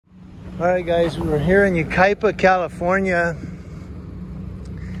Alright guys, we're here in Yucaipa, California,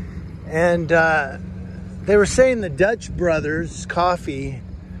 and they were saying the Dutch Brothers Coffee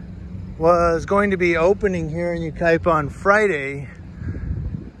was going to be opening here in Yucaipa on Friday,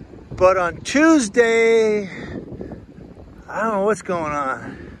 but on Tuesday, I don't know what's going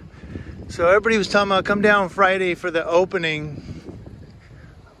on. So everybody was talking about come down Friday for the opening.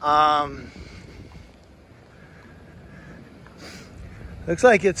 Looks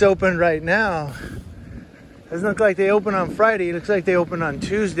like it's open right now. Doesn't look like they open on Friday. It looks like they open on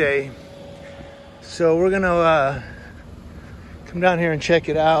Tuesday. So we're gonna come down here and check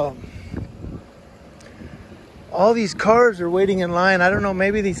it out. All these cars are waiting in line. I don't know,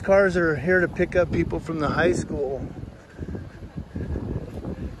 maybe these cars are here to pick up people from the high school.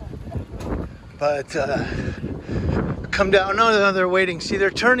 But come down, no, they're waiting. See, they're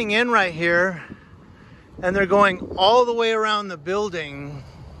turning in right here. And they're going all the way around the building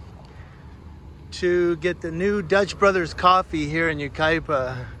to get the new Dutch Brothers Coffee here in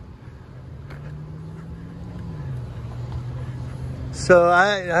Yucaipa. So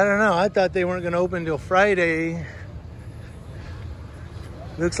I don't know. I thought they weren't going to open until Friday.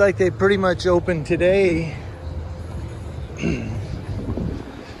 Looks like they pretty much opened today.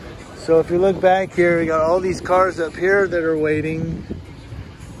 So if you look back here, you got all these cars up here that are waiting.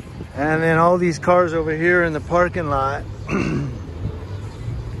 And then all these cars over here in the parking lot.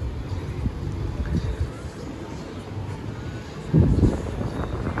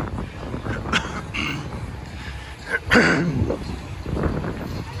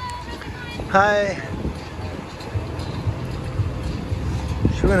 Hi.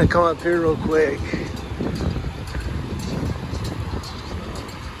 So we're gonna come up here real quick.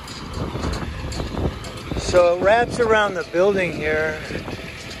 So it wraps around the building here.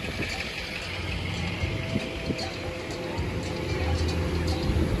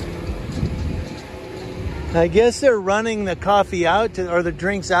 I guess they're running the coffee out to, or the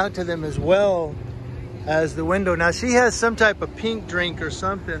drinks out to them as well as the window. Now she has some type of pink drink or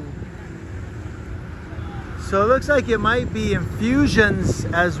something. So it looks like it might be infusions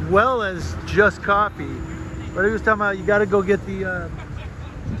as well as just coffee. But he was talking about you got to go get the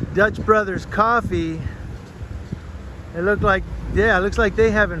Dutch Brothers Coffee. It looked like, yeah, it looks like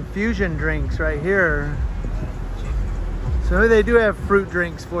they have infusion drinks right here. So they do have fruit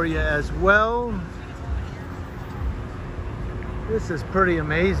drinks for you as well. This is pretty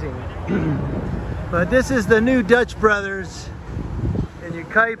amazing. But this is the new Dutch Brothers in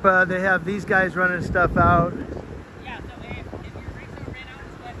Yucaipa. They have these guys running stuff out. Yeah, so if your drinks don't ran out,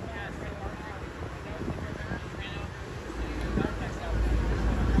 it's left gas.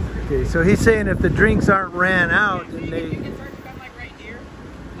 Okay, so he's saying if the drinks aren't ran out, then they... You can start to come like right here.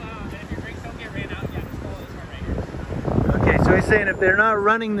 And if your drinks don't get ran out, yeah, just follow this one right here. Okay, so he's saying if they're not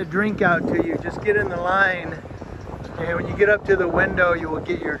running the drink out to you, just get in the line. And when you get up to the window, you will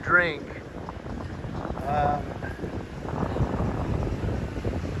get your drink.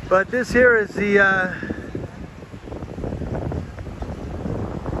 But this here is the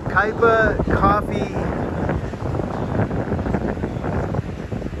Yucaipa Coffee.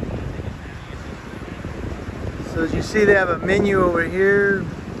 So as you see, they have a menu over here.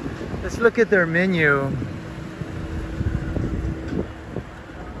 Let's look at their menu.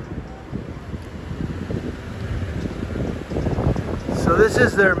 So this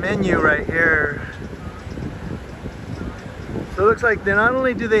is their menu right here. So it looks like they not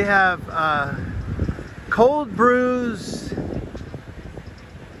only do they have cold brews,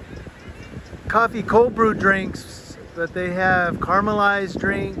 coffee cold brew drinks, but they have caramelized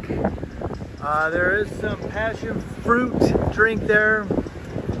drink. There is some passion fruit drink there.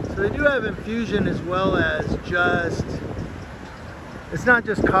 So they do have infusion as well as just, it's not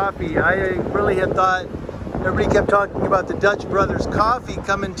just coffee. I really had thought, everybody kept talking about the Dutch Brothers Coffee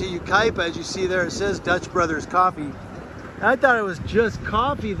coming to Yucaipa. As you see there, it says Dutch Brothers Coffee. I thought it was just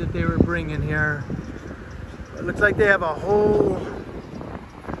coffee that they were bringing here. It looks like they have a whole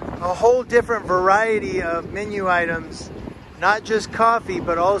different variety of menu items. Not just coffee,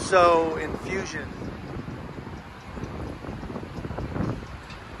 but also infusion.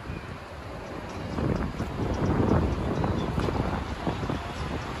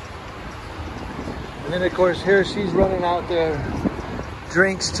 And then of course here she's running out the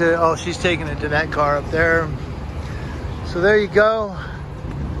drinks to, oh, she's taking it to that car up there. So there you go.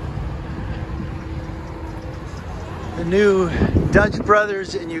 The new Dutch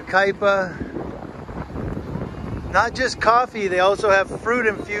Brothers in Yucaipa. Not just coffee, they also have fruit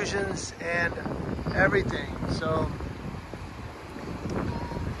infusions and everything. So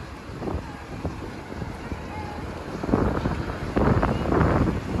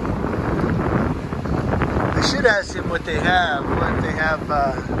should ask him what they have. What they have.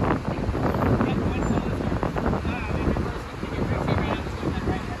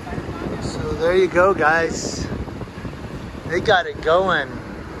 So there you go, guys. They got it going.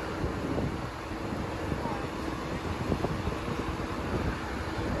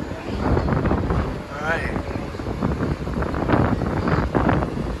 All right.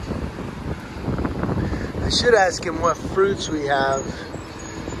 I should ask him what fruits we have.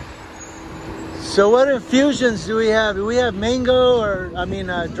 So what infusions do we have? Do we have mango or, I mean,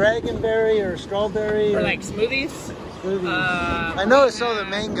 dragonberry or strawberry? For like smoothies? Smoothies. I know I saw the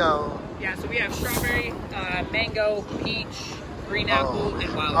mango. Yeah, so we have strawberry, mango, peach, green apple,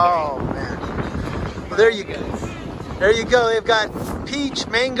 and wild berry. Oh, man. Well, there you go. There you go. They've got peach,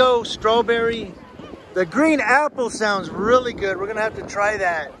 mango, strawberry. The green apple sounds really good. We're going to have to try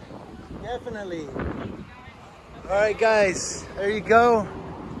that. Definitely. All right, guys. There you go.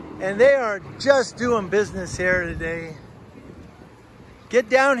 And they are just doing business here today. Get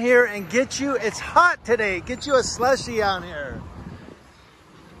down here and get you, it's hot today, get you a slushie out here.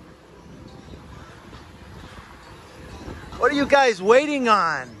 What are you guys waiting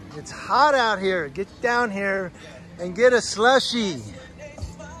on? It's hot out here. Get down here and get a slushie.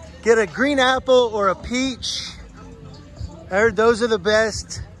 Get a green apple or a peach. I heard those are the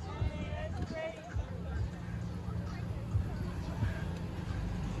best.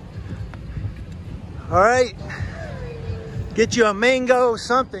 All right, get you a mango,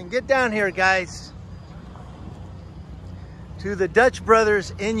 something. Get down here, guys, to the Dutch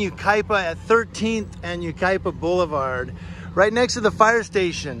Brothers in Yucaipa at 13th and Yucaipa Boulevard, right next to the fire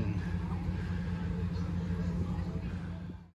station.